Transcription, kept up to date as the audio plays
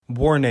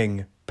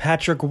Warning,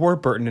 Patrick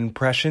Warburton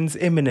impressions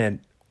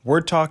imminent.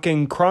 We're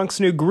talking Kronk's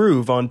New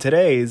Groove on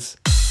today's...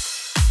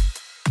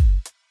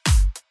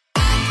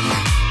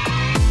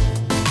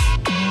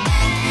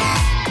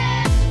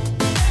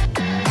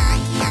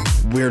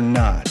 We're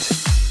not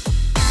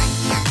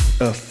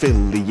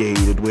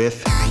affiliated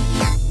with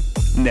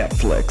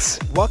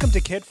Netflix. Welcome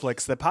to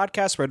KidFlix, the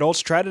podcast where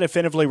adults try to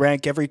definitively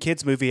rank every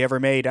kids movie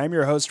ever made. I'm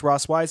your host,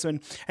 Ross Wiseman,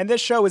 and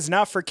this show is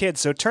not for kids,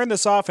 so turn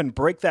this off and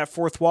break that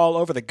fourth wall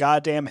over the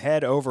goddamn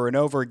head over and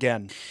over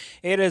again.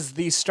 It is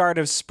the start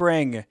of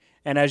spring,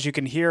 and as you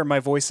can hear, my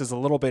voice is a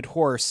little bit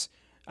hoarse,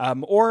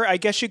 or I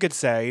guess you could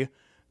say,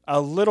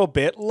 a little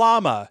bit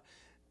llama.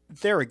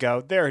 There we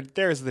go.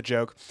 There's the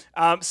joke.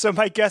 So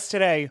my guest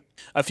today,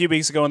 a few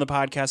weeks ago on the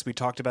podcast, we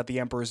talked about The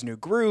Emperor's New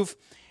Groove,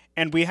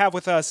 and we have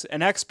with us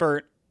an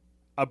expert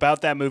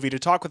about that movie to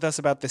talk with us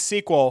about the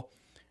sequel,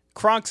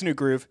 Kronk's New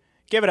Groove.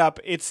 Give it up.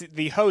 It's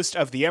the host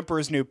of The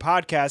Emperor's New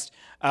podcast,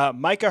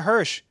 Micah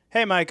Hirsch.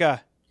 Hey,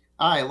 Micah.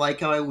 I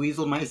like how I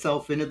weaseled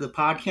myself into the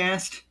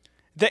podcast.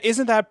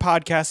 Isn't that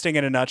podcasting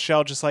in a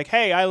nutshell? Just like,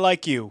 hey, I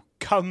like you.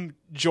 Come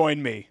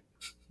join me.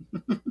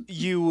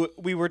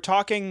 We were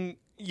talking...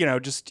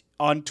 just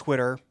on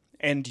Twitter,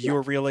 and you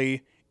were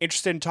really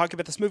interested in talking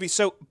about this movie.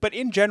 So, but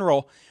in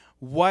general,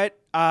 what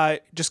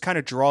just kind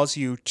of draws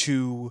you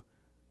to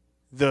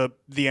the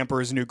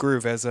Emperor's New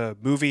Groove as a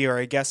movie, or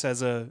I guess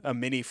as a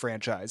mini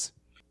franchise?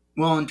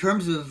 Well, in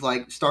terms of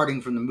like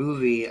starting from the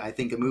movie, I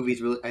think the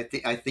movie's really.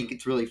 I think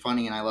it's really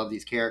funny, and I love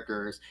these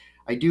characters.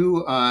 I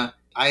do.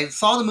 I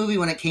saw the movie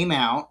when it came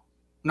out,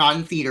 not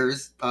in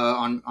theaters,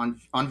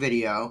 on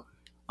video.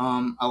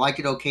 I liked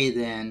it okay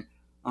then,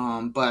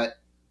 but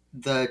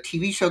the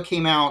TV show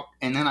came out,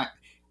 and then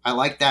I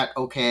liked that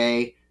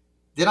okay.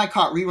 Then I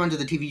caught reruns of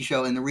the TV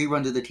show, and the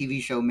reruns of the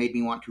TV show made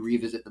me want to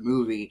revisit the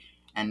movie,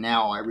 and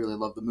now I really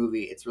love the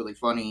movie. It's really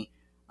funny.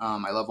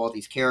 I love all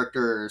these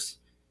characters.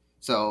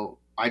 So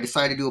I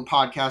decided to do a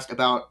podcast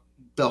about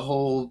the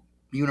whole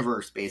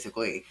universe,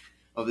 basically,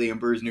 of The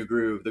Emperor's New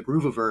Groove, the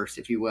Grooviverse,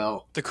 if you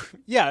will.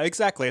 Yeah,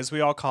 exactly, as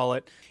we all call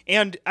it.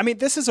 And, I mean,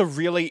 this is a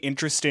really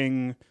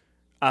interesting...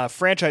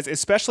 franchise,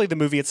 especially the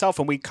movie itself,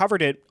 and we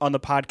covered it on the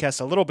podcast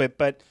a little bit,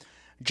 but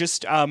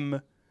just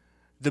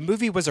the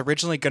movie was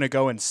originally going to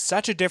go in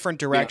such a different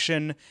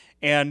direction,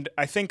 and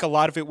I think a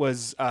lot of it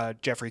was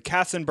Jeffrey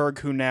Katzenberg,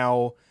 who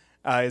now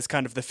is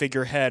kind of the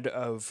figurehead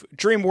of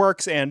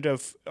DreamWorks and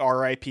of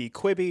R.I.P.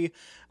 Quibi,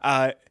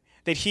 that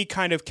he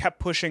kind of kept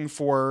pushing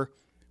for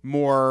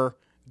more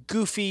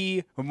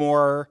goofy,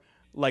 more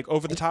like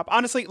over the top.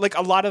 Honestly, like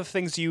a lot of the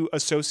things you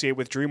associate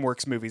with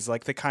DreamWorks movies,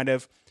 like the kind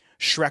of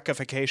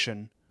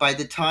Shrekification. By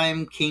the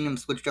time Kingdom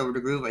switched over to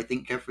Groove, I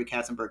think Jeffrey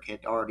Katzenberg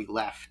had already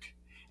left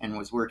and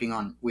was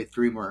working with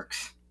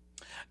DreamWorks.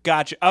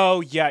 Gotcha.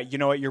 Oh, yeah. You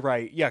know what? You're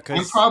right. Yeah,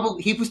 because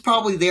he was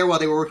probably there while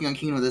they were working on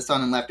Kingdom of the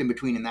Sun and left in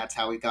between, and that's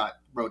how he got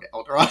Road to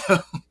El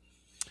Dorado.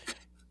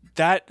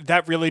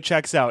 That really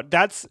checks out.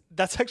 That's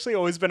actually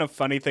always been a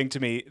funny thing to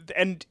me,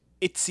 and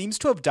it seems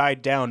to have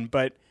died down.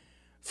 But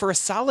for a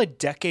solid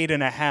decade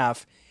and a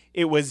half,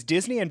 it was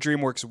Disney and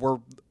DreamWorks were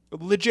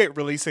legit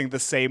releasing the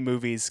same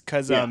movies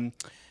because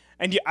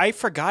I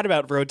forgot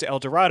about Road to El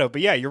Dorado,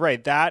 but yeah, you're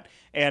right, that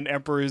and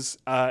Emperor's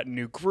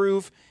New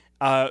Groove.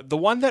 The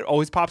one that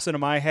always pops into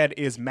my head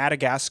is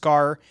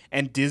Madagascar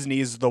and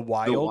Disney's The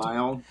Wild.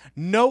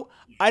 No,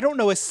 I don't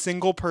know a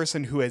single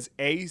person who has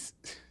A,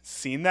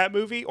 seen that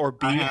movie, or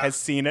B, has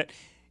seen it.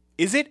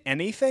 Is it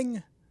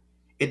anything?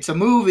 It's a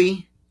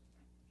movie.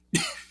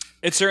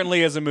 It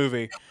certainly is a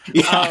movie.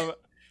 Yeah.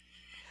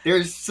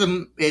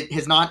 It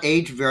has not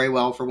aged very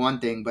well for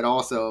one thing, but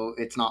also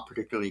it's not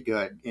particularly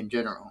good in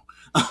general.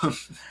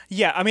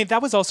 Yeah, I mean,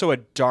 that was also a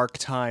dark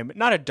time.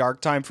 Not a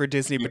dark time for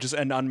Disney, but just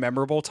an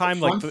unmemorable time.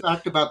 Fun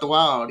fact about The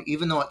Wild,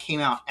 even though it came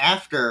out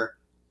after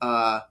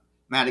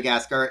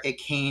Madagascar,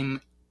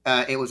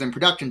 it was in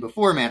production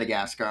before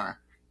Madagascar.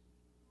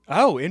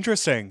 Oh,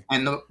 interesting.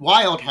 And The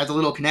Wild has a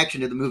little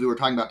connection to the movie we're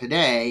talking about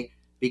today,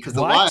 because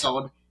The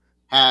Wild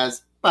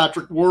has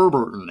Patrick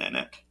Warburton in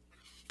it.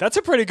 That's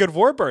a pretty good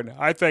Warburton.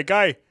 I think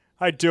I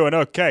doing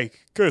okay.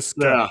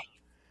 Cusco. Yeah.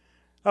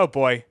 Oh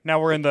boy, now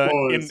we're in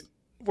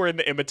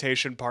the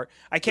imitation part.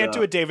 I can't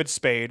do a David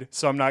Spade,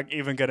 so I'm not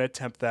even gonna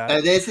attempt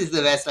that. This is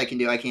the best I can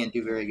do. I can't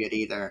do very good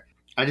either.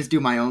 I just do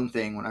my own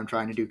thing when I'm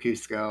trying to do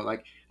Cusco.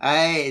 Like,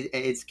 hey,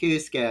 it's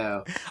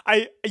Cusco.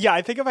 I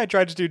think if I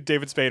tried to do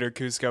David Spade or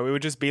Cusco, it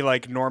would just be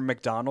like Norm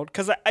Macdonald,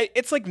 because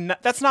it's like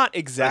that's not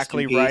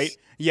exactly right.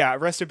 Yeah,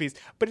 rest in peace.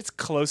 But it's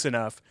close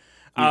enough.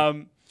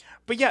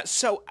 But yeah,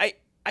 so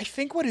I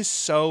think what is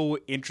so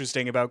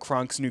interesting about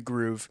Kronk's New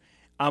Groove,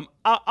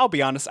 I'll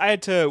be honest, I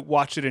had to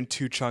watch it in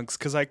two chunks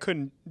because I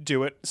couldn't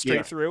do it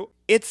straight through.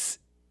 It's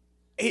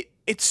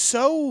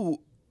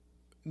so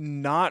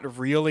not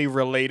really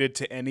related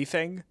to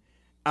anything,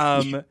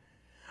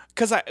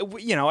 because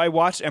I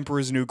watched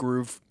Emperor's New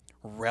Groove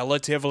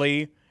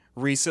relatively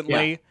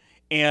recently,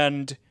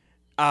 and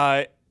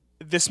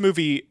this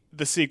movie,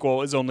 the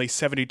sequel, is only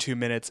 72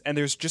 minutes, and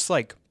there's just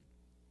like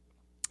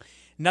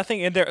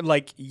nothing in there.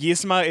 Like,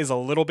 Yzma is a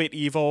little bit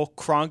evil.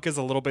 Kronk is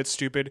a little bit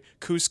stupid.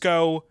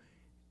 Kuzco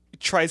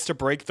tries to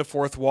break the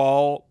fourth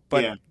wall,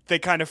 but they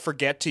kind of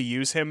forget to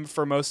use him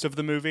for most of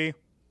the movie.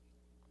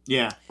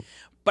 Yeah.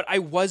 But I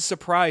was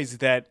surprised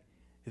that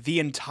the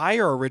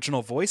entire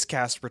original voice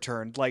cast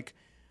returned. Like,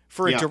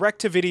 for a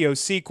direct-to-video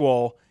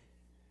sequel,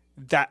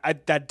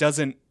 that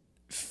doesn't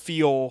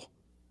feel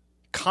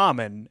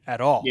common at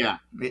all. Yeah.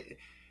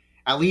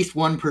 At least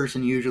one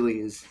person usually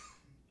is.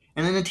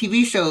 And then the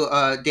TV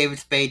show, David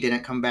Spade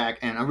didn't come back,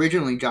 and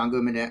originally John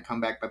Goodman didn't come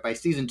back, but by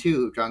season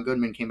 2, John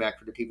Goodman came back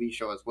for the TV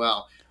show as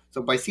well.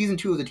 So by season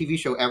 2 of the TV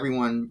show,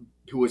 everyone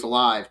who was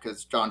alive,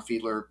 because John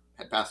Fiedler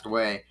had passed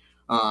away,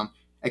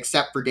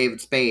 except for David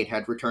Spade,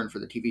 had returned for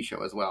the TV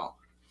show as well.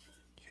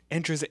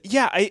 Interesting.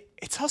 Yeah,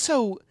 it's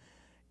also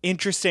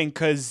interesting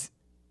because,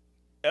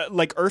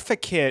 like, Eartha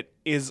Kitt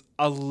is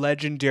a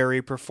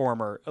legendary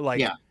performer.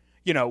 Like,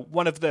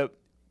 one of the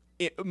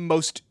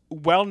most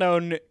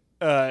well-known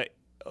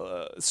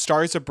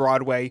stars of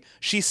Broadway.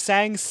 She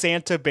sang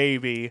Santa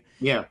Baby.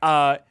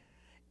 Yeah.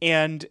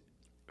 And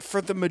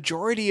for the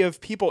majority of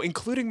people,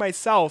 including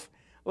myself,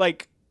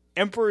 like,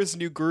 Emperor's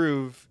New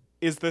Groove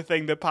is the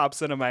thing that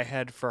pops into my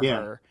head for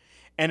her.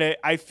 And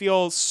I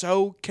feel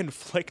so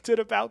conflicted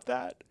about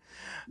that.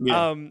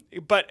 Yeah.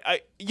 But,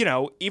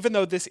 even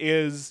though this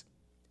is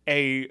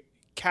a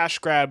cash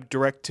grab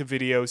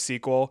direct-to-video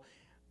sequel,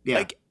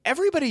 like,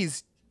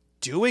 everybody's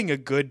doing a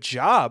good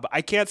job.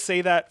 I can't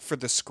say that for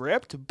the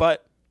script,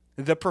 but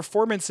the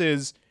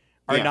performances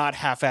are not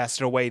half-assed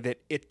in a way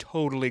that it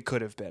totally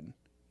could have been.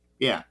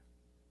 Yeah.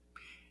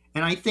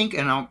 And I think,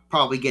 and I'll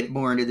probably get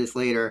more into this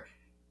later,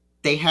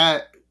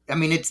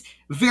 it's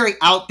very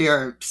out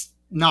there,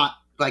 not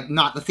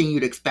the thing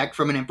you'd expect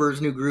from an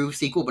Emperor's New Groove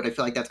sequel, but I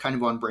feel like that's kind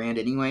of on brand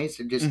anyway,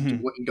 so just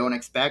what you don't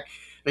expect.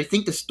 But I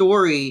think the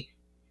story,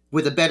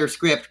 with a better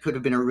script, could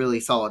have been a really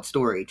solid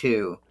story,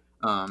 too.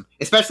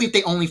 Especially if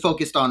they only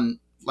focused on,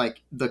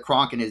 like, the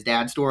Kronk and his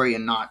dad story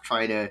and not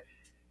try to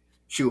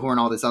shoehorn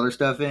all this other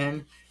stuff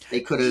in.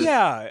 They could have...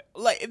 Yeah,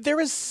 like, there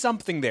is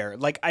something there.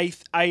 Like,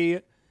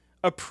 I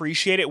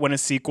appreciate it when a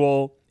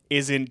sequel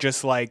isn't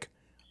just, like,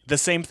 the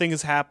same thing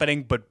is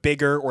happening, but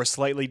bigger or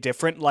slightly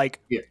different. Like,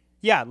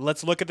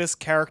 let's look at this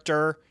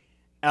character.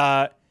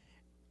 But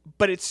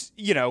it's,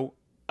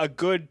 a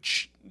good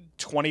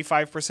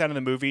 25% of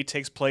the movie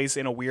takes place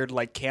in a weird,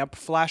 like, camp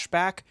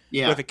flashback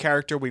with a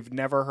character we've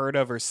never heard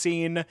of or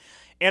seen.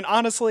 And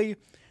honestly,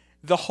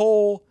 the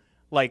whole,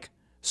 like,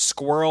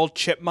 squirrel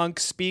chipmunk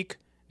speak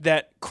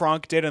that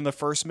Kronk did in the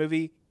first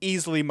movie,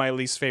 easily my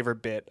least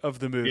favorite bit of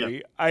the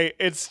movie.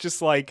 It's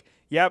just like,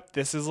 yep,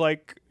 this is,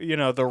 like,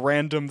 the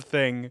random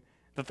thing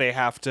that they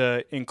have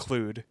to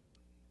include.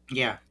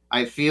 Yeah,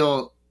 I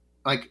feel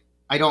like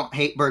I don't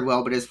hate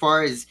Birdwell, but as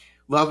far as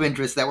love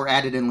interests that were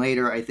added in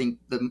later, I think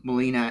the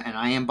Melina, and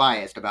I am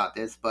biased about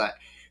this, but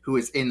who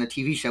is in the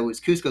TV show is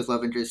Kuzco's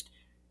love interest,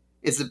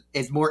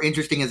 is more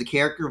interesting as a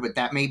character, but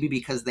that may be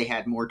because they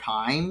had more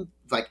time.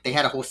 Like, they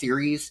had a whole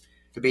series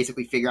to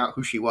basically figure out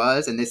who she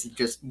was, and this is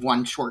just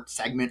one short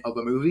segment of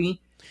a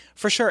movie.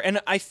 For sure. And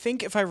I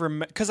think if I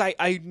remember, because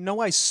I know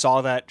I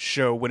saw that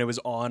show when it was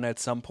on at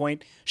some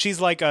point. She's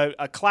like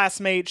a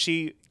classmate.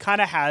 She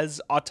kind of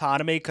has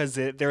autonomy because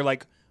they're,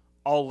 like,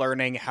 all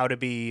learning how to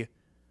be,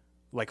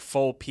 like,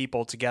 full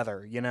people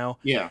together,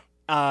 Yeah.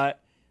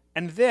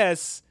 And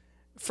this,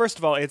 first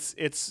of all, it's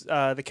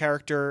the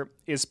character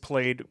is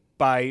played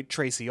by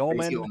Tracy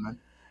Ullman,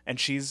 and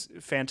she's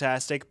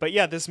fantastic. But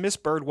yeah, this Miss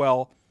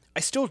Birdwell, I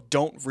still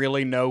don't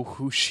really know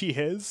who she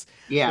is.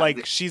 Yeah.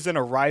 Like, she's in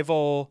a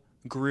rival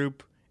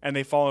group, and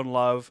they fall in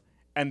love,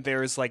 and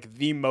there's, like,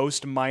 the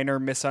most minor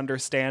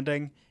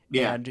misunderstanding,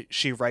 and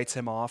she writes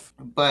him off.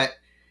 But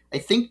I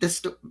think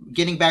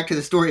getting back to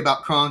the story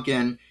about Kronk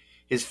and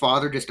his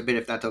father just a bit,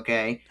 if that's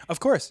okay. Of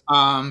course.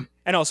 And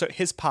also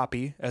his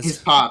Poppy.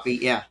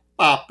 Poppy.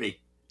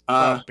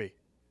 Poppy.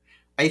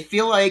 I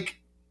feel like,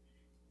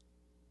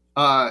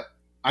 I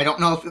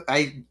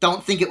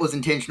don't think it was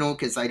intentional,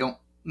 because I don't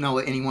know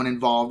that anyone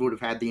involved would have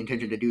had the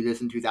intention to do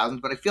this in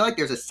 2000s, but I feel like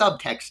there's a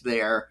subtext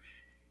there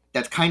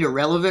that's kind of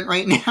relevant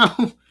right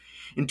now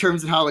in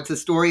terms of how it's a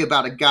story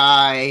about a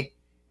guy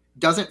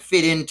doesn't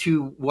fit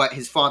into what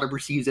his father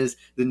perceives as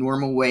the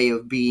normal way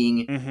of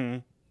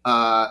being.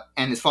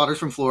 And his father's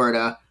from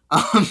Florida.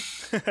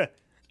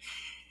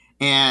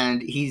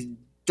 And he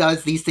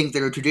does these things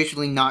that are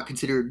traditionally not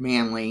considered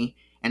manly,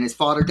 and his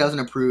father doesn't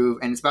approve,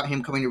 and it's about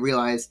him coming to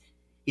realize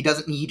he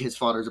doesn't need his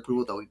father's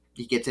approval, though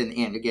he gets in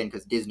the end, again,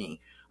 because Disney.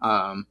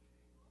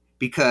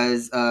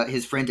 Because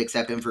his friends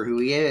accept him for who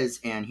he is,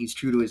 and he's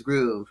true to his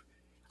groove.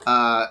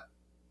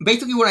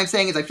 Basically what I'm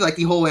saying is I feel like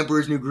the whole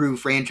Emperor's New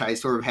Groove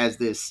franchise sort of has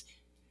this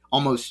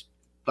almost,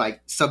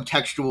 like,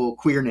 subtextual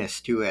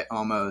queerness to it,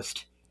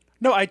 almost.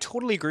 No, I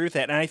totally agree with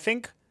that. And I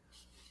think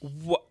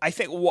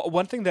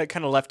one thing that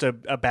kind of left a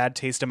bad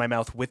taste in my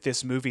mouth with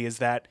this movie is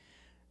that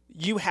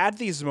you had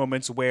these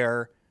moments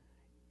where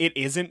it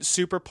isn't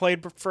super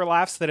played for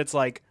laughs, that it's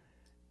like,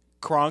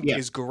 Kronk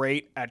is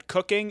great at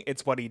cooking.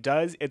 It's what he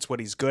does. It's what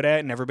he's good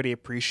at, and everybody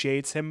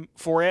appreciates him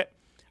for it.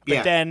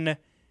 But then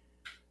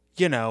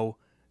you know,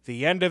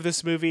 the end of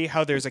this movie,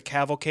 how there's a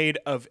cavalcade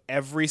of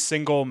every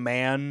single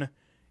man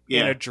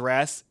in a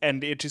dress,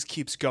 and it just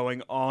keeps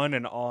going on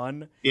and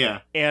on. Yeah.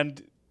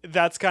 And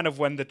that's kind of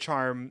when the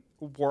charm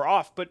wore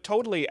off. But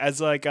totally,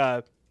 as like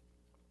a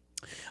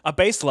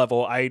base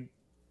level, I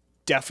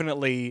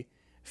definitely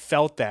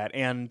felt that.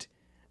 And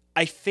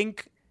I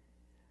think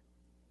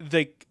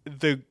the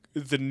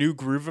new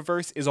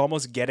Grooviverse is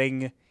almost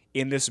getting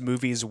in this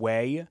movie's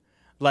way.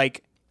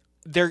 Like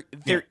there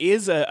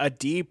is a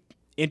deep,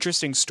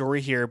 interesting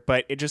story here,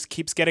 but it just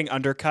keeps getting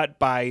undercut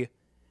by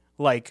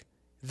like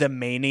the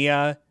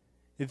mania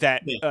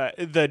that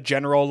the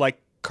general like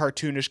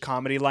cartoonish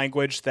comedy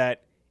language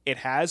that it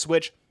has,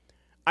 which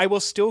I will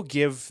still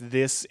give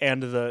this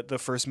and the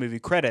first movie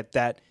credit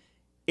that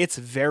it's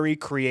very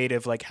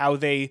creative, like how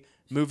they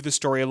move the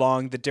story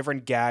along, the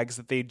different gags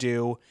that they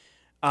do.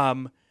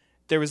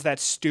 There was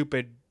that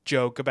stupid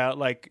joke about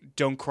like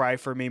 "Don't cry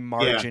for me,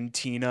 Marge and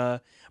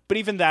Tina," but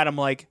even that, I'm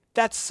like,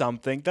 that's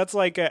something. That's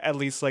like at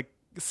least like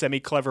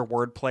semi clever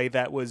wordplay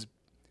that was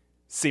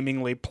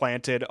seemingly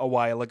planted a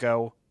while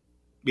ago.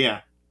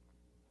 Yeah.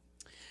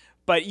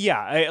 But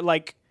yeah,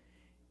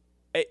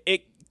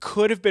 it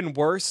could have been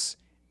worse,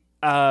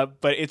 but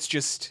it's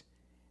just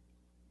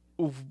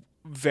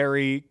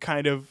very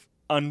kind of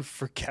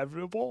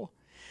unforgivable.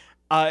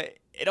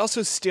 It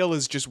also still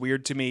is just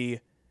weird to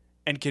me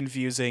and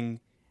confusing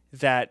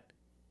that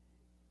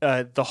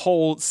the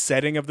whole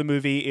setting of the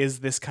movie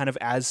is this kind of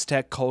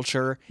Aztec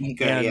culture,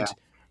 and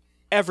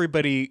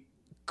everybody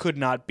could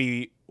not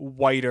be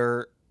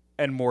whiter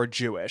and more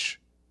Jewish.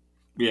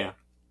 Yeah.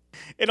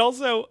 It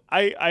also,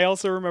 I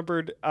also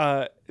remembered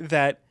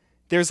that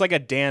there's like a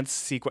dance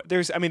sequence.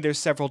 There's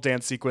several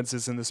dance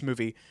sequences in this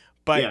movie,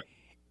 but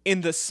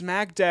in the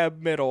smack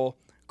dab middle,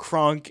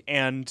 Kronk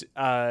and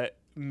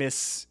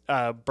Miss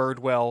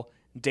Birdwell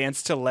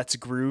dance to "Let's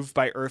Groove"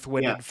 by Earth,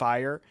 Wind and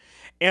Fire,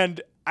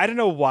 and I don't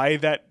know why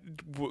that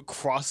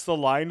crossed the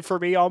line for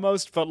me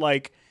almost, but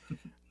like.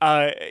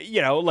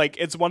 Like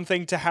it's one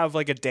thing to have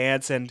like a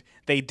dance and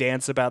they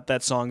dance about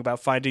that song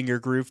about finding your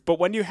groove. But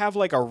when you have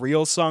like a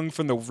real song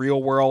from the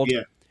real world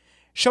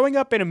showing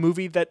up in a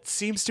movie that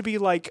seems to be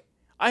like,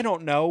 I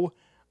don't know,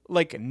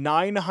 like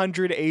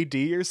 900 AD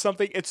or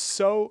something, it's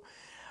so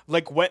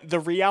like when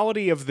the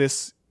reality of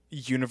this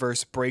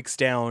universe breaks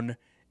down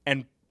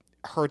and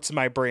hurts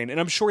my brain. And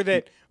I'm sure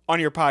that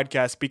on your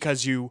podcast,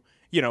 because you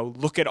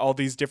look at all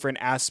these different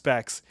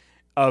aspects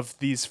of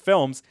these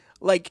films,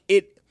 like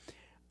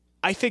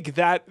I think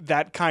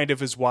that kind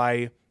of is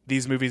why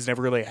these movies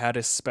never really had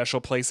a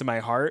special place in my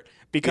heart,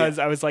 because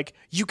I was like,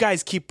 you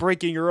guys keep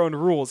breaking your own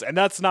rules, and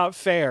that's not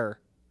fair.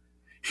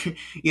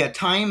 Yeah,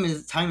 time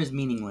is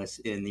meaningless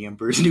in the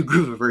Emperor's New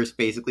Grooviverse,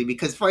 basically,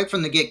 because right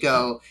from the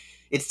get-go,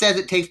 it says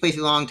it takes place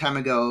a long time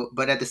ago,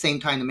 but at the same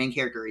time, the main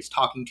character is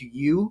talking to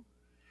you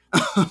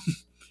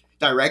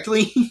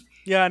directly.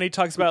 Yeah, and he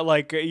talks about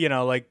like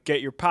get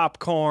your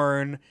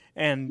popcorn,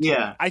 and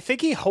I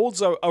think he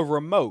holds a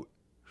remote.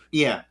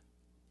 Yeah.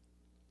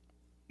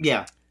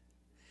 Yeah.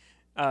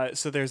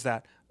 So there's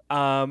that.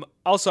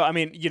 Also,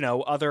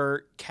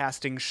 other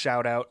casting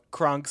shout out.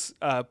 Kronk's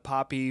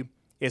Poppy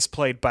is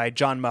played by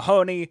John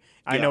Mahoney.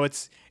 I know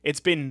it's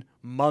been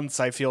months,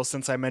 I feel,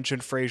 since I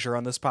mentioned Frasier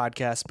on this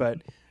podcast,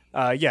 but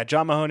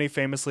John Mahoney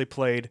famously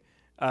played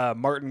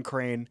Martin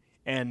Crane,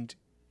 and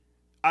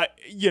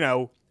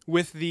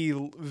with the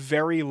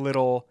very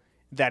little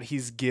that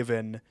he's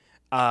given,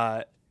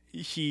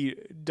 he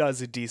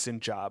does a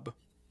decent job.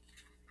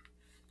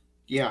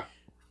 Yeah.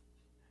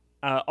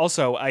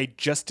 Also, I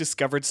just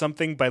discovered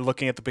something by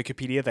looking at the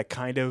Wikipedia that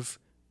kind of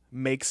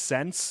makes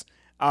sense.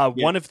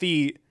 One of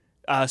the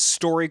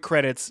story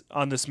credits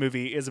on this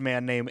movie is a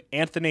man named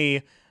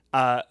Anthony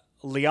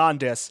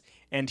Leondis,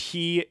 and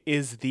he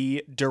is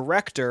the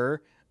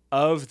director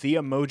of the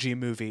Emoji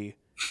Movie,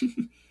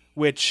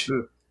 which,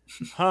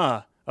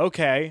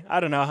 okay, I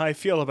don't know how I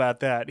feel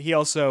about that. He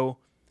also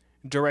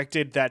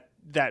directed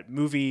that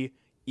movie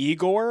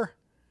Igor.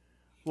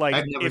 Like,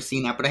 I've never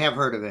seen that, but I have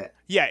heard of it.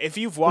 Yeah, if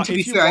you've walked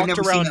around, I've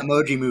never seen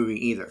Emoji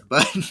Movie either.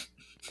 But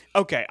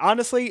okay,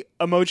 honestly,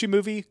 Emoji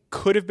Movie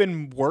could have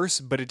been worse,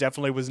 but it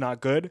definitely was not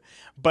good.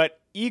 But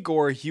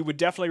Igor, you would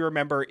definitely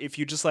remember if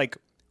you just like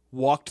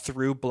walked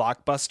through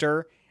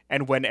Blockbuster,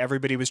 and when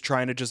everybody was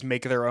trying to just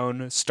make their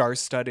own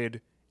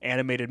star-studded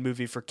animated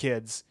movie for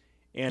kids,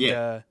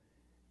 and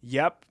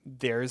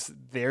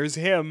there's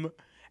him,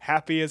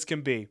 happy as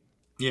can be.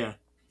 Yeah.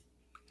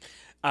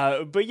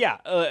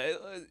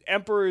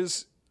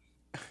 Emperor's.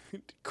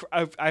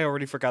 I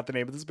already forgot the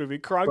name of this movie.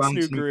 Kronk's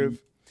New Groove.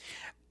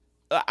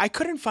 I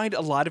couldn't find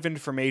a lot of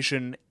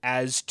information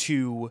as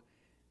to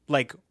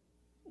like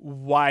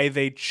why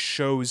they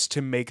chose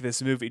to make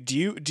this movie. Do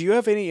you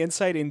have any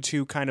insight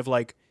into kind of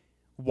like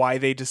why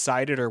they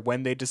decided or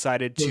when they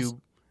decided to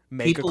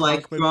make a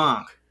Kronk movie?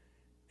 Kronk.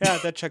 Yeah,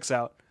 that checks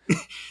out.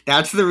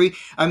 That's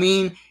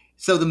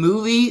so the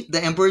movie,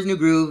 The Emperor's New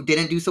Groove,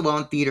 didn't do so well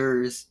in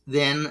theaters.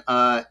 Then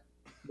the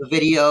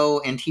video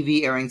and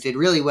TV airings did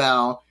really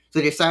well. So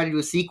they decided to do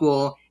a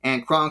sequel,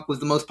 and Kronk was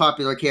the most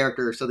popular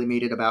character, so they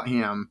made it about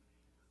him.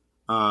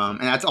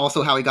 And that's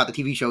also how he got the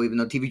TV show, even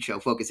though the TV show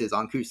focuses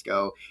on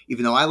Kuzco.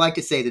 Even though I like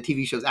to say the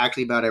TV show is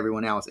actually about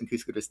everyone else, and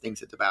Kuzco just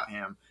thinks it's about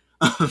him.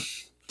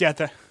 Yeah,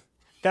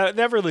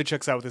 that really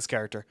checks out with his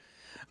character.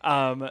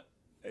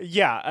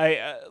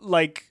 Yeah,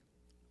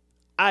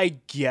 I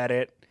get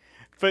it.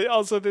 But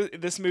also,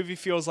 this movie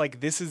feels like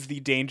this is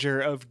the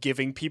danger of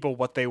giving people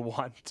what they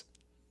want.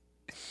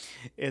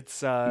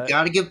 It's you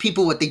gotta give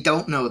people what they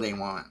don't know they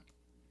want.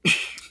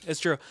 It's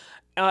true.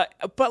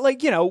 But like,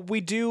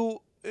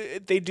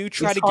 they do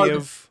try to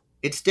give.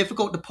 It's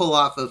difficult to pull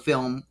off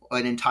an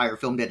entire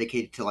film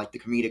dedicated to like the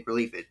comedic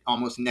relief. It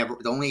almost never.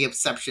 The only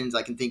exceptions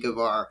I can think of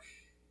are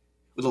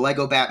with the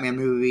Lego Batman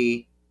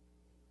movie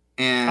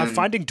and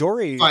Finding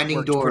Dory.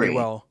 Worked pretty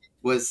well.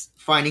 Was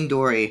Finding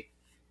Dory.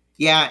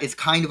 Yeah, it's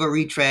kind of a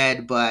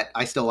retread, but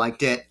I still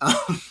liked it.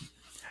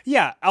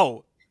 Yeah.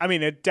 Oh, I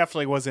mean, it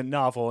definitely wasn't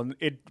novel and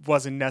it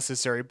wasn't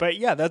necessary. But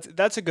yeah,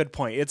 that's a good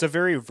point. It's a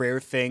very rare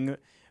thing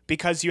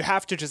because you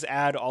have to just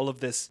add all of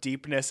this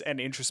deepness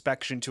and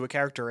introspection to a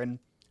character. And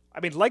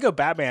I mean, Lego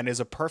Batman is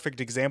a perfect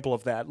example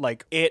of that.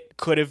 Like, it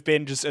could have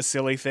been just a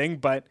silly thing,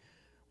 but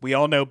we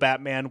all know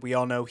Batman. We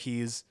all know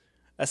he's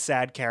a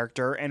sad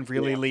character and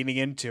really leaning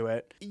into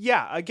it.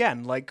 Yeah,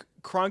 again, like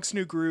Kronk's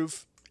New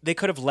Groove, they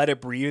could have let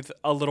it breathe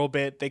a little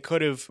bit. They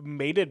could have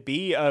made it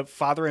be a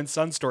father and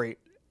son story.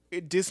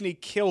 Disney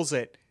kills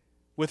it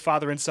with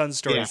father and son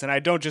stories. And I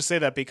don't just say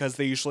that because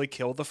they usually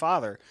kill the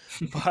father.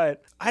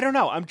 But I don't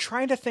know. I'm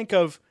trying to think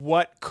of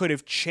what could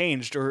have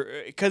changed, or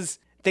because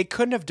they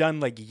couldn't have done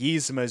like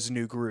Yzma's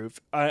New Groove.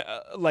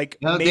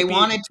 They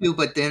wanted to,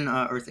 but then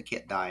Eartha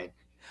Kitt died.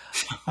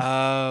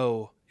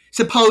 Oh.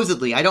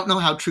 Supposedly, I don't know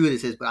how true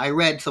this is, but I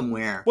read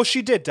somewhere. Well,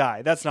 she did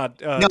die. That's not.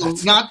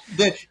 Not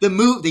the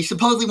move. They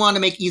supposedly wanted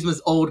to make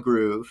Yzma's Old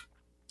Groove.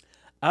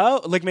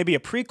 Oh, like maybe a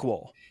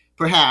prequel.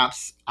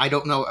 Perhaps. I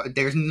don't know.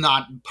 There's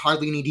not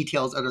hardly any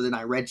details other than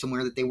I read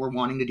somewhere that they were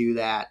wanting to do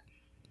that.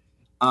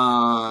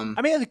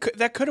 I mean,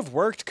 that could have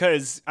worked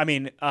because, I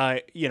mean,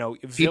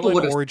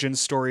 villain origin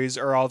stories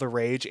are all the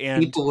rage,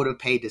 and people would have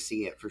paid to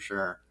see it for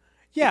sure.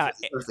 Yeah,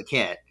 Eartha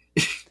Kitt.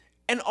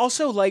 And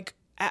also, like,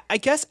 I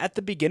guess at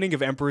the beginning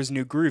of Emperor's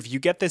New Groove, you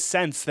get this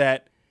sense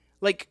that,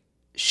 like,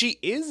 she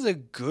is a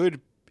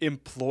good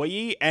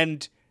employee,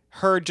 and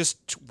her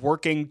just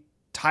working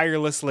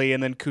tirelessly,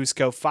 and then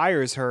Kuzco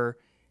fires her.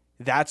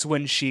 That's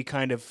when she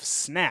kind of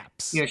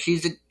snaps. Yeah,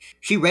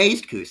 she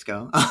raised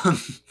Kuzco.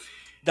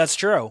 That's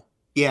true.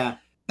 Yeah,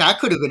 that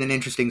could have been an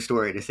interesting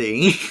story to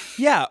see.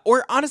 Yeah,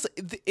 or honestly,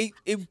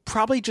 it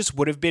probably just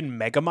would have been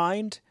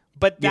Megamind,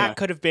 but that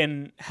could have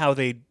been how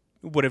they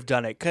would have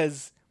done it,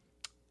 because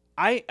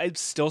I'm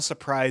still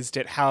surprised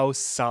at how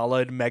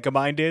solid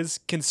Megamind is,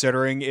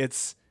 considering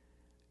it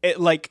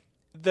like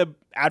the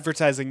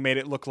advertising made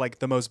it look like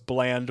the most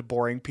bland,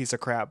 boring piece of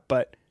crap.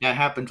 But that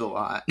happens a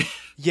lot.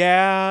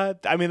 Yeah,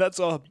 I mean that's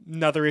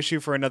another issue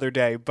for another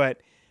day.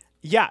 But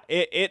yeah,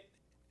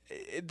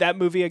 that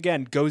movie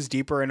again goes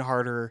deeper and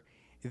harder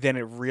than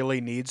it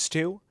really needs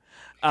to.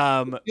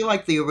 I feel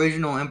like the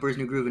original Emperor's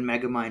New Groove and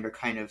Megamind are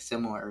kind of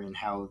similar in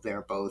how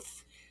they're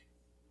both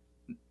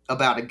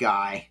about a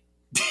guy.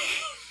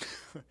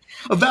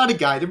 About a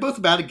guy. They're both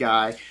about a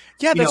guy.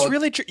 Yeah, that's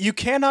really true. You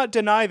cannot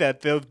deny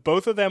that.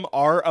 Both of them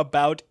are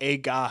about a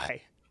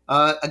guy.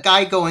 A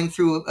guy going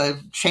through a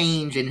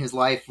change in his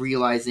life,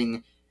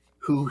 realizing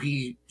who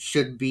he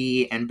should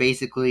be, and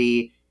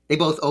basically they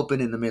both open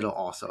in the middle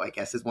also, I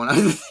guess, is one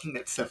other thing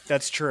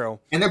that's true.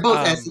 And they're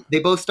both they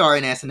both star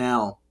in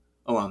SNL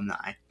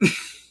alumni.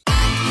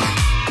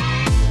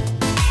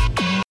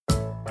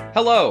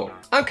 Hello,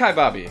 I'm Kai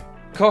Bobby,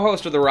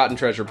 co-host of the Rotten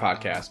Treasure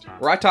podcast,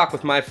 where I talk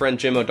with my friend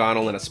Jim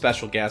O'Donnell and a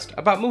special guest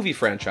about movie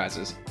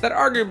franchises that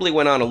arguably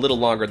went on a little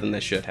longer than they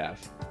should have.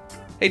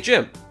 Hey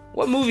Jim,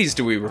 what movies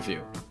do we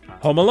review?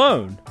 Home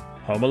Alone,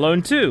 Home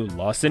Alone 2,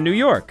 Lost in New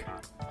York,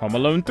 Home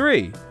Alone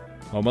 3,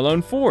 Home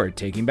Alone 4,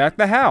 Taking Back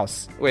the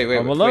House,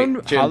 Home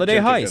Alone, Jim, Holiday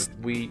Jim.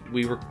 Heist. We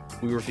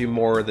review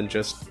more than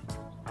just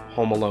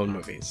Home Alone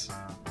movies.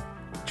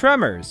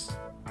 Tremors,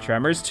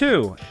 Tremors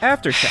 2,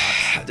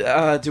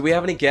 Aftershocks. Do we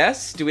have any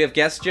guests? Do we have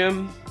guests,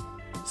 Jim?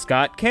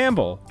 Scott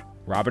Campbell,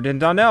 Robert and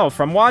Donnell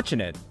from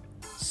Watching It,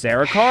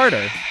 Sarah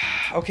Carter.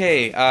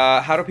 Okay,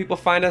 how do people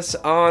find us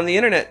on the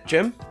internet,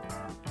 Jim?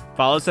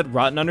 Follow us at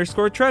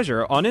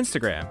Rotten_Treasure on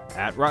Instagram,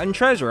 at Rotten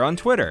Treasure on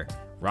Twitter,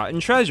 Rotten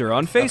Treasure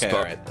on Facebook. Okay,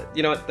 all right.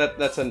 You know what?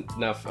 That's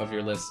enough of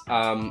your list.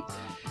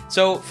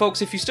 So,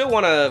 folks, if you still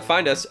want to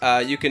find us,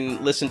 you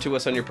can listen to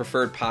us on your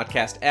preferred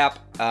podcast app,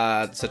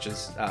 such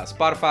as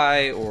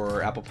Spotify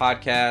or Apple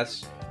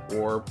Podcasts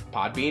or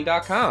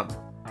Podbean.com,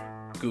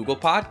 Google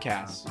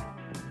Podcasts,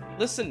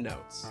 Listen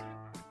Notes,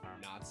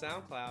 not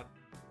SoundCloud.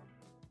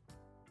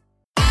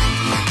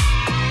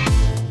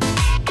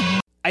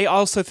 I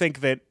also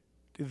think that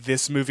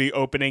this movie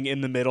opening in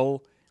the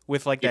middle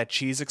with like that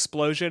cheese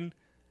explosion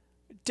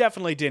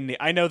definitely didn't.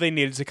 I know they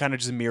needed to kind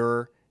of just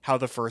mirror how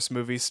the first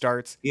movie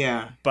starts.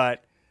 Yeah.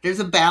 But there's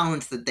a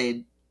balance that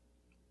they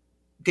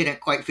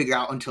didn't quite figure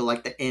out until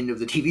like the end of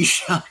the TV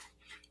show.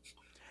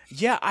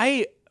 Yeah,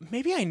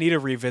 maybe I need to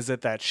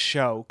revisit that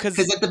show. Because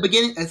at the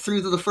beginning,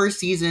 through the first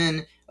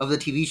season of the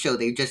TV show,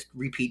 they just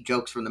repeat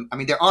jokes from them. I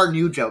mean, there are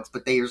new jokes,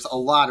 but there's a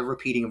lot of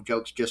repeating of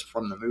jokes just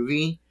from the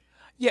movie.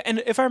 Yeah,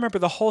 and if I remember,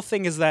 the whole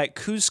thing is that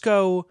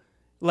Kuzco,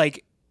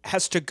 like,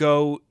 has to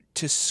go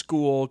to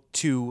school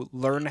to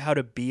learn how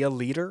to be a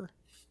leader.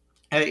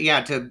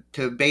 To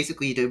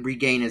basically to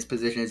regain his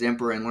position as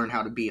emperor and learn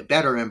how to be a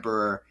better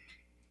emperor,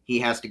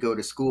 he has to go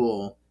to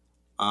school.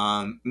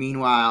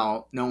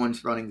 Meanwhile, no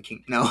one's running the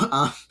kingdom.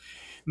 No,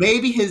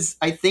 maybe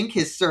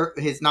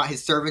not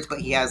his servants,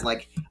 but he has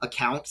like a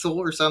council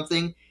or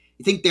something.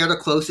 You think they're the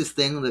closest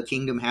thing the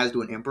kingdom has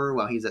to an emperor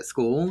while he's at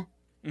school?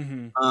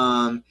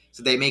 Mm-hmm.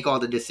 So they make all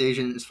the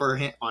decisions for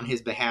him on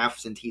his behalf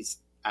since he's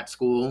at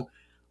school.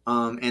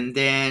 And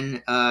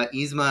then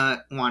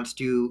Yzma wants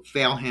to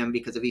fail him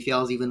because if he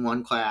fails even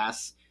one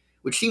class,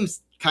 which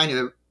seems kind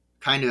of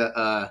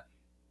unfair.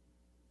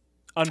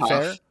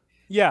 Tough.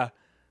 Yeah.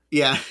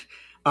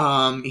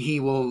 He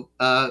will,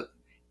 and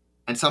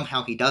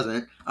somehow he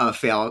doesn't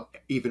fail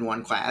even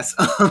one class.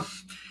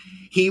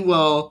 He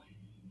will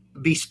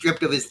be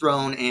stripped of his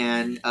throne,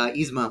 and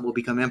Yzma will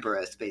become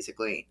empress,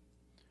 basically.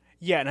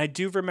 Yeah, and I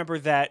do remember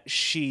that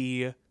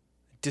she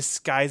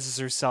disguises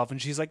herself,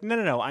 and she's like,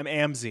 "No, I'm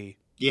Amzi."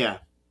 Yeah.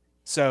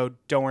 So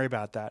don't worry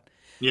about that.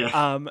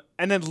 Yeah.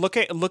 And then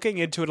looking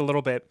into it a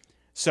little bit.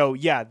 So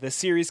yeah, the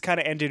series kind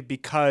of ended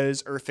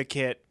because Eartha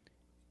Kitt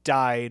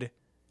died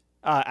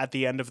at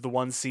the end of the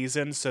one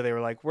season. So they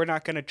were like, we're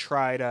not going to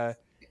try to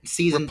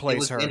replace her. It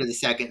was the end of the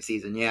second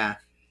season. Yeah.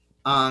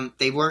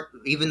 They weren't,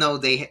 even though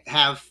they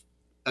have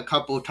a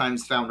couple of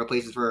times found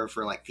replacements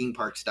for like theme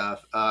park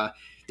stuff.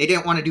 They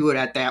didn't want to do it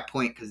at that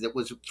point because it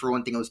was, for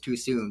one thing, it was too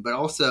soon. But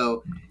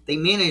also, they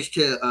managed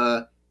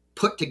to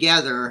put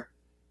together,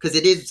 because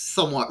it is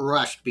somewhat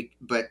rushed,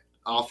 but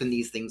often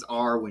these things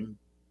are when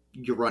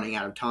you're running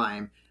out of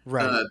time.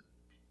 Right.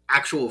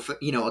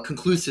 A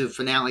conclusive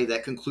finale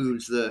that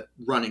concludes the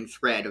running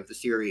thread of the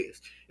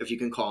series, if you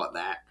can call it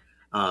that.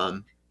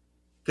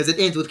 Because it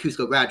ends with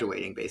Kuzco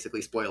graduating,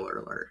 basically. Spoiler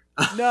alert.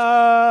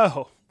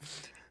 No!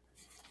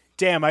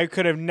 Damn, I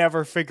could have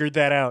never figured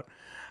that out.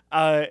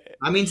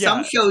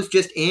 Some shows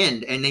just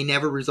end and they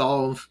never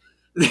resolve.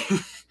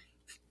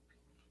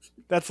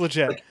 That's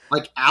legit.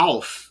 Like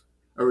Alf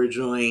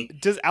originally.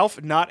 Does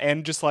Alf not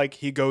end just like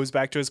he goes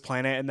back to his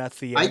planet and that's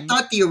the end? I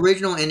thought the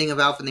original ending of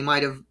Alf, and they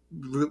might have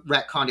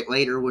retconned it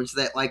later, was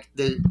that like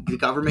the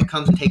government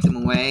comes and takes him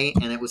away,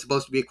 and it was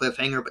supposed to be a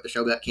cliffhanger, but the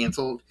show got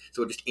canceled,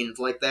 so it just ends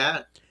like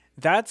that.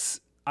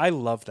 I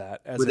love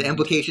that. With the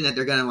implication that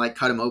they're gonna like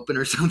cut him open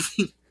or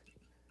something.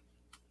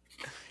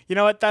 You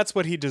know what? That's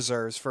what he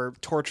deserves for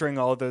torturing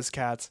all of those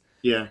cats.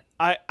 Yeah.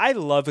 I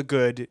love a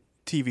good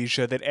TV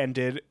show that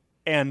ended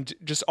and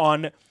just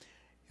on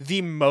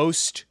the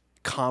most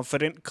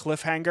confident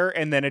cliffhanger,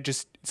 and then it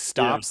just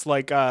stops. Yeah.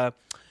 Like,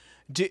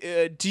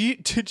 did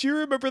you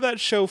remember that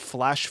show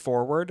Flash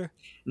Forward?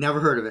 Never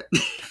heard of it.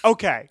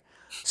 Okay.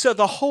 So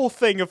the whole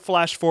thing of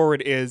Flash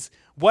Forward is,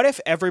 what if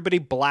everybody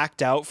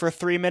blacked out for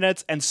 3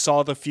 minutes and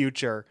saw the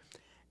future?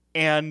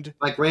 And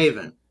like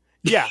Raven.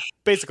 Yeah,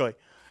 basically.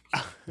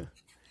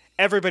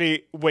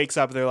 Everybody wakes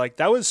up, they're like,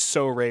 that was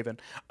so Raven.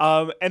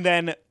 And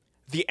then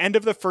the end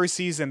of the first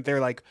season,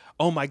 they're like,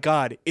 oh my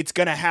God, it's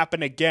going to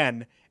happen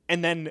again.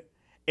 And then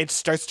it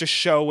starts to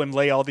show and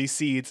lay all these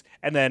seeds.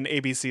 And then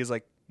ABC is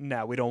like,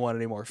 no, we don't want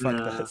any more. Fuck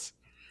this.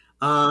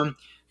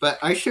 But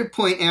I should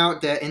point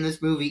out that in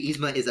this movie,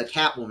 Yzma is a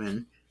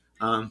Catwoman.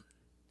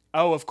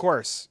 Oh, of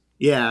course.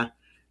 Yeah.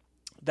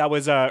 That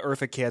was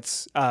Eartha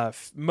Kitt's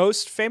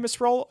most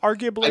famous role,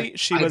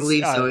 arguably. I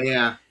believe so,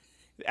 yeah.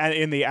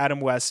 In the Adam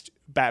West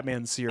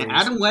Batman series. And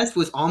Adam West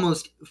was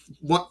almost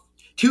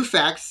two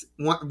facts,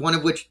 one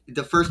of which,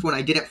 the first one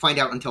I didn't find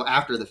out until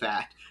after the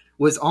fact,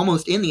 was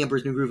almost in The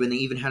Emperor's New Groove, and they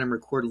even had him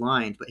record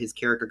lines, but his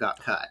character got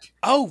cut.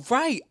 Oh,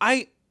 right.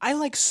 I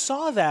like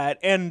saw that,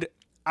 and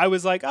I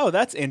was like, oh,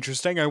 that's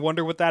interesting. I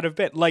wonder what that'd have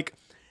been. Like,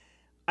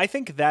 I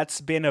think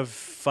that's been a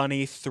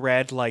funny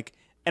thread, like,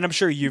 and I'm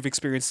sure you've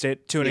experienced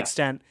it to an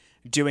extent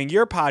doing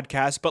your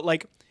podcast, but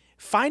like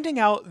finding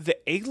out the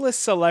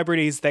A-list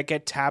celebrities that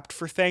get tapped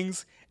for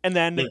things, and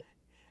then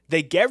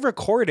they get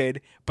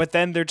recorded, but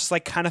then they're just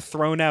like kind of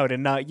thrown out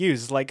and not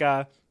used. Like,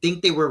 I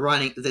think they were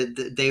running.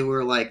 They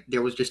were like,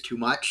 there was just too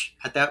much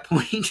at that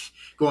point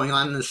going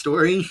on in the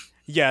story.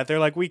 Yeah, they're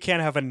like, we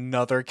can't have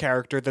another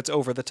character that's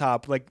over the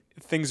top. Like,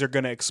 things are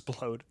gonna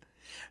explode.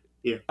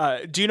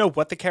 Yeah. Do you know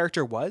what the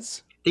character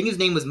was? I think his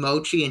name was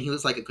Mochi, and he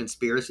was like a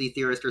conspiracy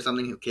theorist or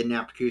something who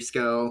kidnapped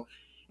Kuzco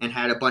and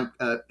had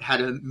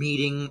a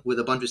meeting with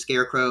a bunch of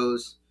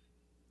scarecrows.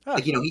 Huh.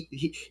 Like, you know,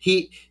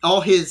 he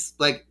all his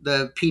like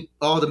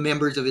all the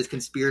members of his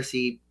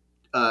conspiracy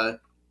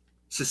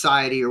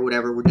society or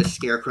whatever were just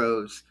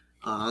scarecrows.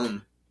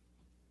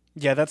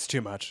 Yeah, that's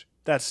too much.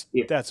 That's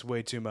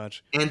way too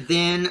much. And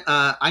then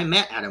I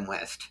met Adam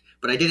West,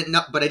 but I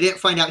didn't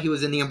find out he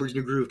was in The Emperor's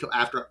New Groove till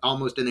after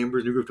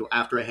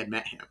I had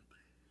met him.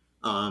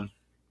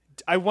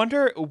 I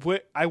wonder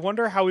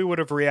how he would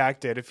have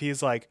reacted if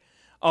he's like,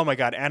 "Oh my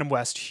God, Adam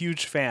West,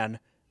 huge fan.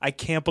 I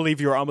can't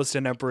believe you were almost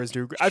in Emperor's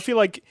New Groove. I feel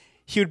like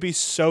he would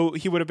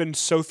have been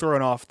so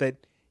thrown off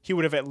that he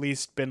would have at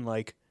least been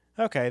like,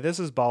 okay, this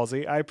is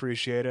ballsy. I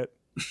appreciate it.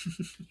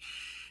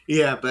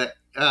 Yeah, but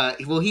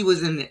he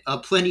was in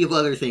plenty of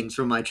other things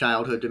from my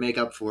childhood to make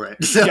up for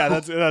it. So. Yeah,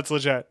 that's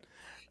legit.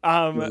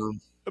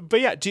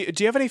 But yeah, do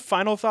you have any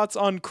final thoughts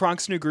on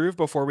Kronk's New Groove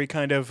before we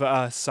kind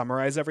of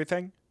summarize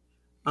everything?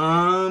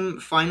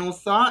 Final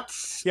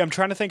thoughts? Yeah, I'm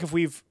trying to think if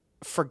we've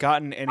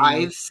forgotten any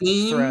I've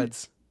seen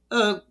threads.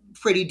 A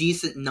pretty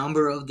decent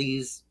number of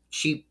these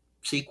cheap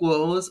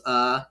sequels.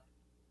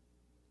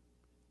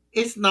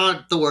 It's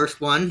not the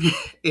worst one,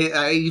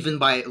 even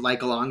by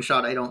like a long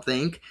shot, I don't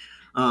think.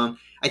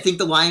 I think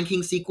the Lion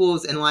King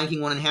sequels and Lion King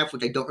 1.5,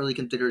 which I don't really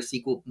consider a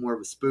sequel, more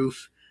of a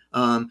spoof,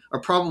 are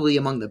probably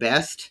among the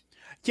best.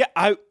 Yeah,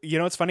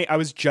 it's funny. I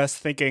was just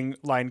thinking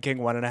Lion King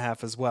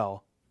 1.5 as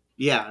well.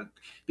 Yeah,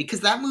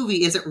 because that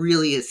movie isn't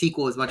really a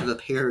sequel as much of a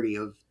parody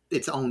of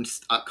its own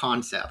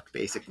concept,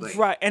 basically.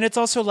 Right, and it's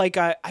also like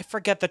I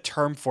forget the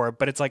term for it,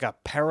 but it's like a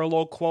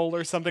parallel quel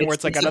or something where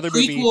it's like another movie.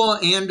 It's a sequel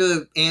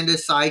and a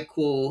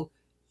sidequel.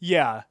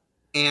 Yeah.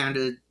 And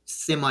a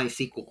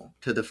semi-sequel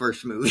to the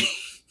first movie.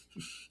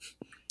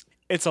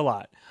 It's a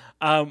lot.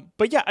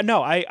 But yeah,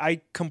 no,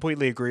 I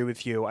completely agree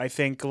with you. I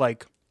think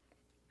like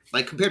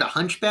compared to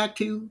Hunchback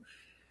 2?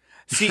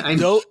 See,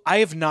 I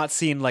have not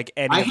seen like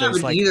any of those. I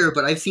haven't either,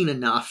 but I've seen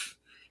enough,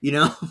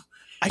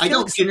 I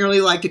don't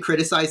generally like to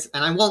criticize,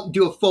 and I won't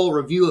do a full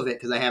review of it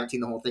because I haven't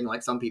seen the whole thing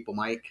like some people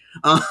might.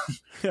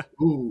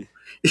 Ooh.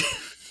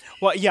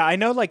 Well, yeah, I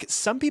know like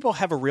some people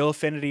have a real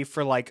affinity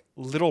for like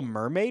Little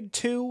Mermaid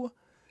 2.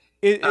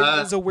 It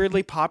is a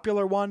weirdly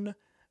popular one,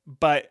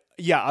 but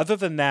yeah, other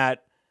than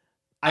that,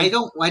 I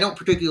don't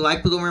particularly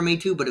like Little Mermaid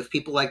 2, but if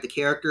people like the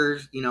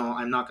characters,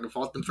 I'm not going to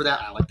fault them for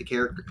that. I like the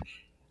character.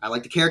 I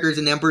like the characters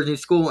in The Emperor's New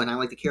School, and I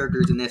like the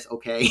characters in this.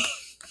 Okay,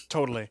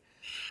 totally.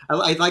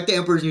 I like The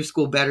Emperor's New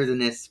School better than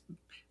this.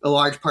 A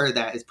large part of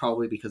that is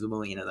probably because of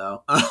Melina,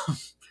 though.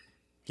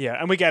 Yeah,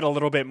 and we get a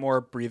little bit more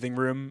breathing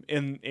room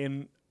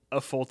in a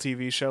full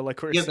TV show,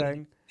 like we were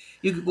saying.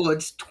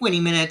 It's 20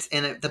 minutes,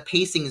 and the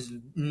pacing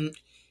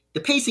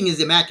is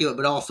immaculate,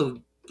 but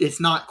also it's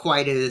not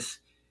quite as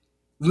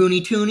Looney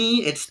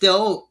Toony. It's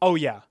still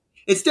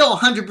it's still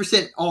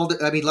 100%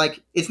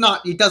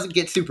 it doesn't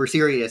get super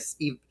serious,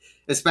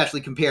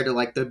 especially compared to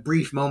like the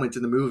brief moments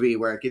in the movie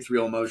where it gets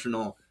real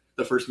emotional.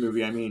 The first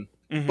movie, I mean,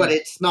 but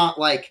it's not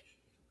like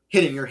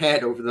hitting your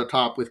head over the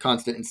top with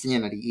constant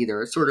insanity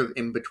either. It's sort of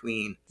in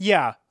between.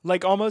 Yeah,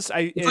 like almost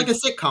it's like a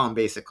sitcom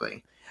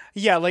basically.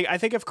 Yeah, like I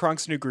think if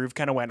Kronk's New Groove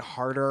kind of went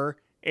harder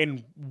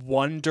in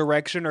one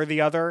direction or the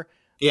other,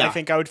 I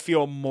think I would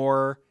feel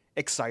more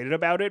excited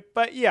about it.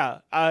 But yeah,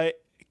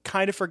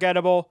 kind of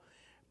forgettable,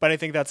 but I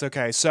think that's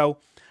okay. So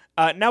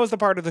now is the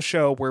part of the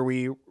show where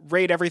we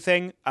rate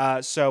everything.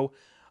 So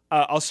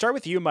I'll start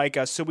with you,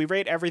 Micah. So we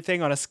rate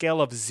everything on a scale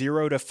of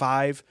 0 to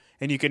 5,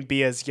 and you can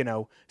be as,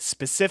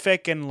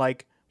 specific and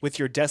like with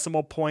your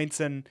decimal points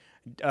and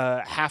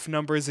half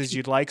numbers as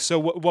you'd like. So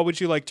what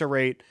would you like to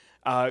rate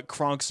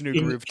Kronk's New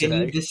Groove today?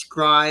 Can you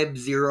describe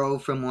 0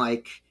 from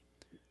like...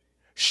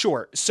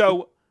 Sure.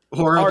 So...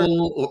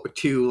 horrible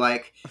to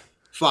like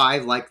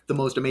 5, like the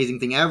most amazing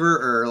thing ever,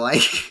 or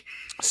like...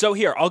 So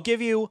here, I'll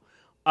give you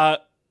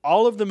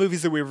all of the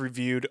movies that we've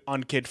reviewed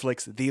on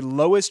KidFlix. The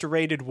lowest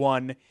rated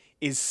one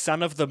is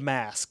Son of the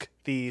Mask,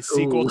 the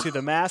sequel to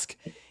The Mask.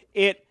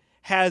 It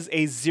has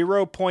a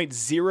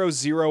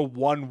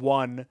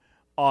 0.0011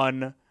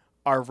 on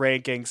our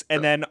rankings,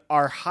 and then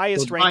our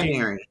highest ranking...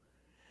 binary.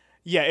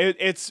 Yeah,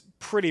 it's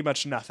pretty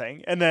much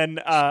nothing. And then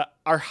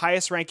our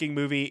highest ranking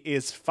movie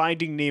is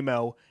Finding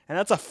Nemo, and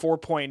that's a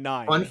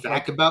 4.9. Fun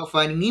fact about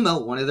Finding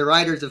Nemo, one of the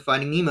writers of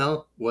Finding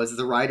Nemo was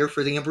the writer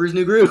for The Emperor's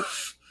New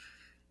Groove.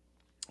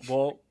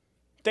 Well,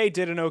 they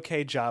did an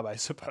okay job, I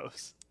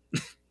suppose,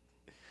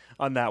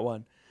 on that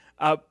one.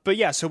 But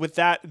yeah, so with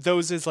that,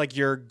 those is like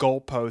your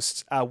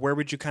goalposts. Where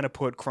would you kind of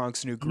put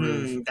Kronk's New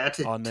Groove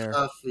on there?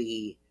 That's a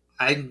toughie.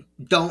 I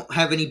don't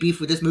have any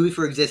beef with this movie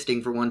for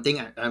existing, for one thing.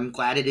 I'm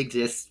glad it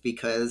exists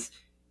because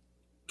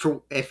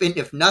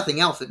if nothing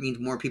else, it means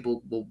more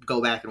people will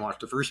go back and watch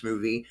the first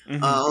movie.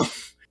 Mm-hmm.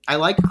 I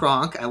like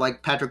Kronk. I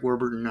like Patrick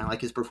Warburton. I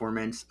like his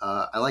performance.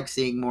 I like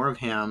seeing more of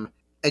him.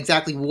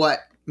 Exactly what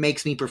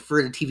makes me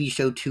prefer the TV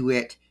show to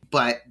it,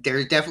 but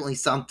there's definitely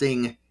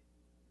something...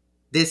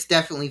 This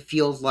definitely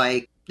feels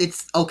like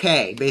it's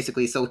okay,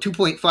 basically. So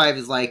 2.5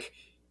 is like...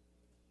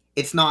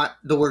 It's not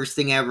the worst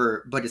thing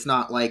ever, but it's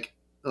not like...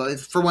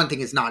 for one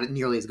thing, it's not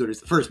nearly as good as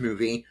the first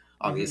movie,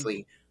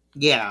 obviously.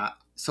 Mm-hmm. Yeah,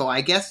 so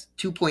I guess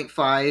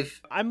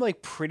 2.5. I'm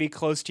like pretty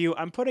close to you.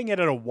 I'm putting it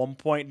at a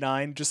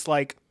 1.9. Just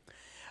like,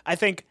 I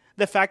think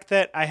the fact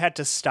that I had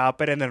to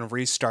stop it and then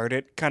restart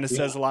it kind of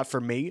says a lot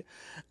for me.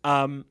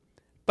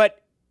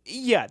 But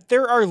yeah,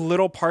 there are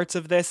little parts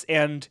of this,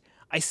 and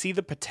I see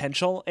the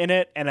potential in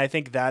it, and I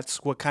think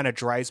that's what kind of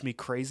drives me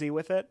crazy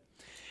with it.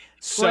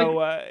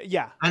 So,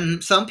 yeah.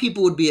 And some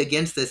people would be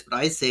against this, but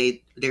I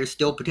say there's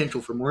still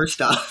potential for more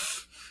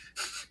stuff.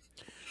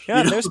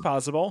 Yeah, there's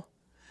possible.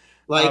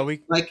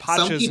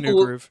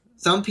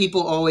 Some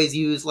people always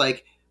use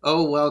like,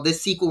 oh well,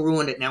 this sequel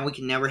ruined it. Now we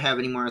can never have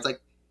any more. It's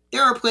like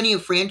there are plenty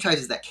of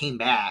franchises that came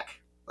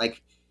back.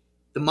 Like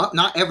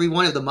not every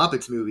one of the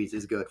Muppets movies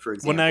is good. For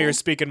example. Well, now you're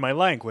speaking my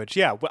language.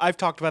 Yeah, I've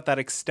talked about that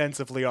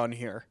extensively on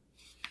here.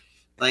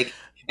 Like,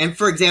 and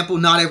for example,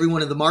 not every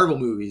one of the Marvel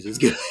movies is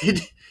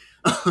good.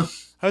 I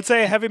would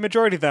say a heavy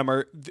majority of them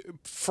are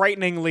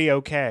frighteningly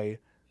okay.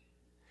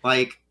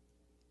 Like,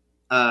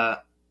 yeah,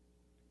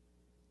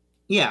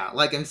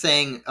 like I'm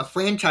saying, a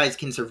franchise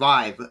can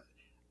survive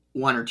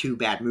one or two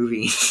bad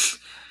movies.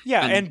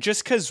 Yeah, and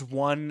just because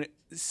one,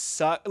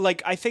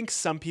 like, I think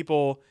some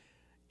people,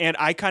 and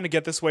I kind of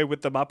get this way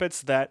with the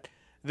Muppets, that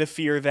the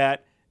fear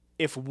that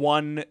if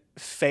one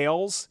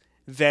fails,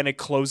 then it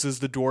closes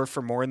the door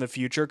for more in the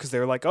future because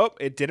they're like, oh,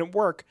 it didn't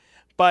work.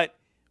 But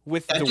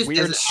with the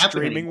weird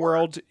streaming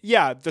world,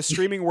 the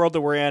streaming world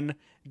that we're in,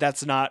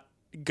 that's not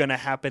gonna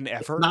happen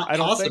ever. It's not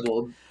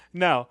possible.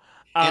 No.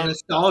 And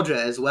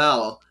nostalgia as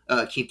well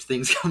keeps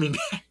things coming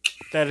back.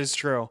 That is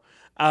true.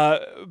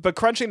 But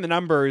crunching the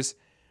numbers,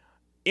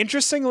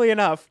 interestingly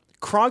enough,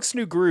 Kronk's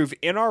New Groove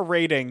in our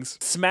ratings,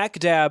 smack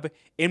dab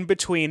in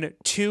between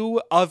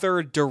two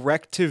other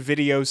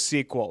direct-to-video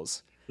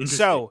sequels.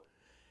 So,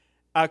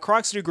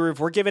 Kronk's New Groove,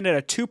 we're giving it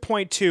a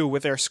 2.2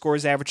 with our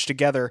scores averaged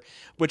together,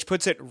 which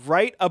puts it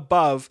right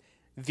above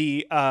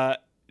the, I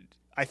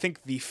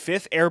think, the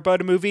fifth Air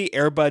Bud movie,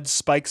 Air Bud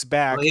Spikes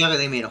Back. Oh yeah,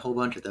 they made a whole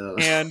bunch of those.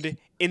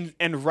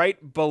 And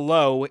right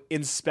below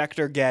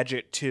Inspector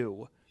Gadget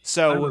 2.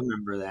 So I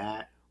remember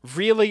that.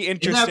 Really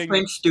interesting. Isn't that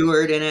French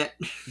Stewart in it?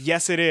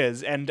 Yes, it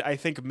is. And I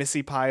think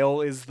Missy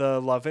Pyle is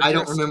the love interest. I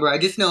don't remember. I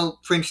just know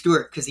French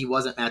Stewart because he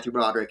wasn't Matthew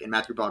Broderick, and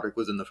Matthew Broderick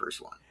was in the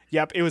first one.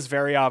 Yep, it was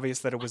very obvious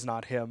that it was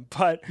not him.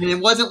 But and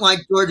it wasn't like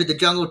George of the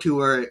Jungle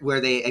Tour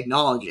where they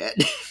acknowledge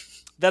it.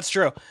 That's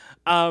true.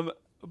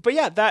 But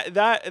yeah,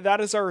 that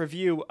is our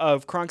review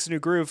of Kronk's New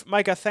Groove.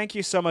 Micah, thank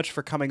you so much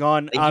for coming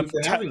on. Thank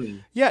you for having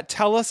me. Yeah,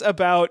 tell us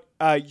about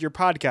your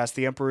podcast,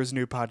 The Emperor's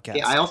New Podcast.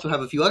 Yeah, I also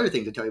have a few other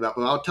things to tell you about,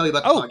 but I'll tell you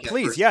about the podcast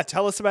please. first. Yeah,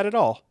 tell us about it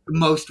all.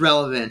 Most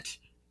relevant.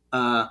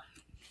 I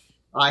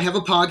have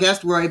a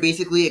podcast where I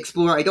basically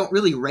explore. I don't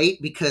really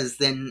rate because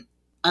then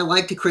I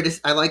like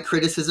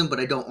criticism, but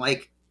I don't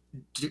like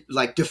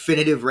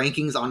definitive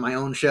rankings on my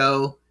own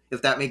show,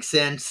 if that makes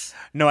sense.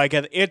 No, I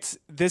get it.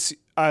 This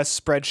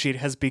spreadsheet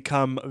has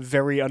become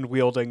very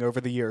unwielding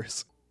over the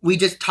years. We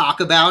just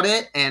talk about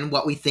it and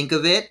what we think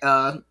of it,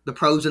 the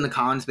pros and the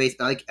cons.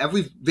 Like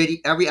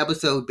every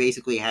episode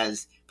basically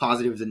has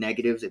positives and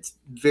negatives. It's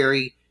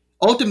very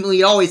ultimately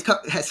it always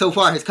so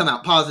far has come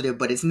out positive,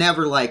 but it's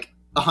never like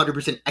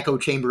 100% echo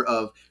chamber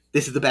of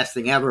this is the best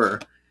thing ever.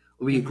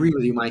 We agree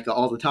with you, Micah,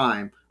 all the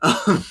time.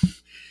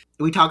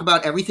 We talk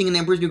about everything in the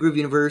Emperor's New Groove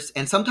universe,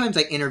 and sometimes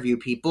I interview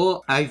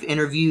people. I've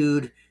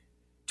interviewed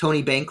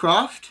Tony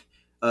Bancroft,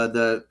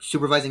 the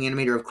supervising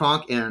animator of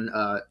Kronk and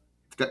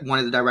one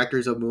of the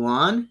directors of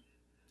Mulan.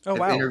 Oh,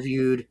 wow. I've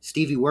interviewed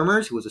Stevie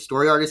Wormers, who was a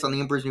story artist on the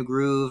Emperor's New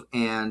Groove,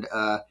 and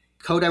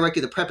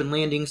co-directed the Prep and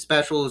Landing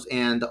specials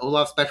and the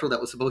Olaf special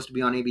that was supposed to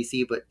be on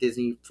ABC, but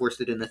Disney forced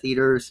it in the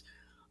theaters.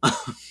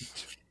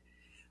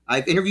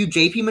 I've interviewed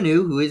JP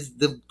Manu, who is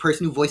the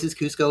person who voices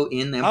Kuzco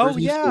in the Emperor's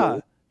New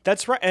School.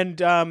 That's right.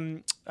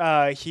 And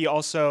he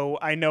also,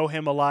 I know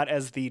him a lot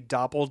as the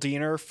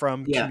Doppeldinger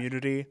from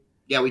Community.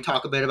 Yeah, we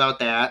talk a bit about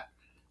that.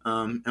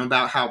 And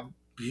about how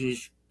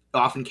he's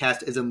often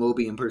cast as a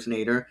Moby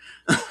impersonator.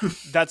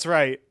 That's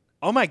right.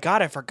 Oh my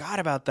God, I forgot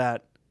about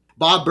that.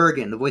 Bob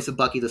Bergen, the voice of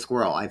Bucky the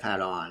Squirrel, I've had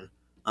on.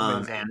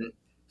 And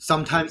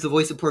sometimes the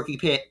voice of Porky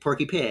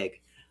Pig.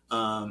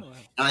 And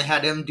I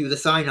had him do the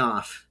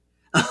sign-off.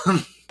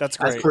 That's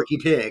great. As Porky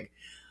Pig.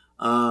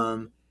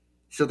 So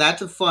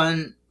that's a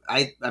fun...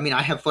 I mean,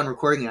 I have fun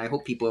recording it. I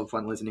hope people have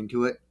fun listening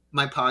to it.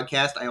 My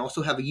podcast, I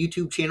also have a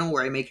YouTube channel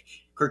where I make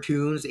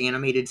cartoons,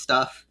 animated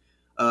stuff.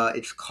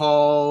 It's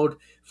called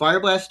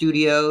Fireblast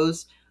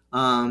Studios.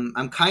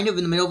 I'm kind of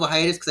in the middle of a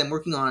hiatus because I'm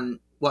working on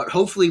what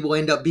hopefully will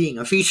end up being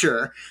a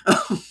feature.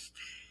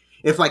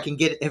 If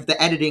the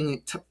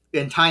editing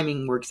and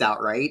timing works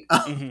out right.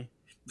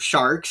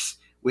 Sharks,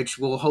 which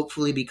will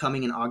hopefully be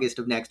coming in August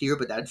of next year,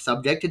 but that's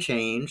subject to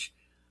change.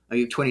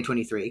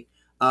 2023.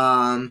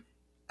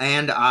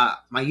 And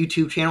my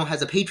YouTube channel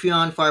has a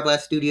Patreon,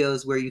 Fireblast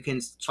Studios, where you can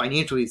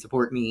financially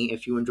support me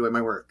if you enjoy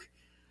my work.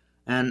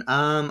 And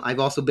I've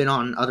also been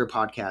on other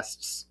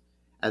podcasts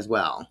as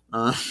well.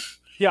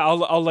 Yeah,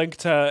 I'll link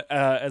to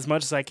as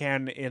much as I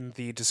can in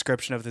the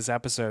description of this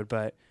episode.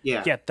 But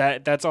yeah,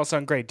 that's all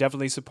sound great.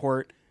 Definitely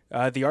support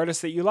the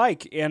artists that you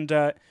like, and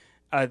rate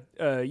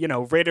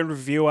and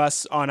review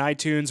us on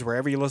iTunes,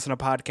 wherever you listen to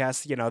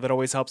podcasts. That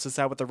always helps us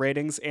out with the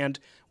ratings. And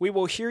we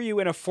will hear you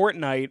in a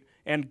fortnight.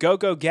 And go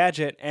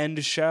Gadget,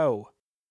 end show.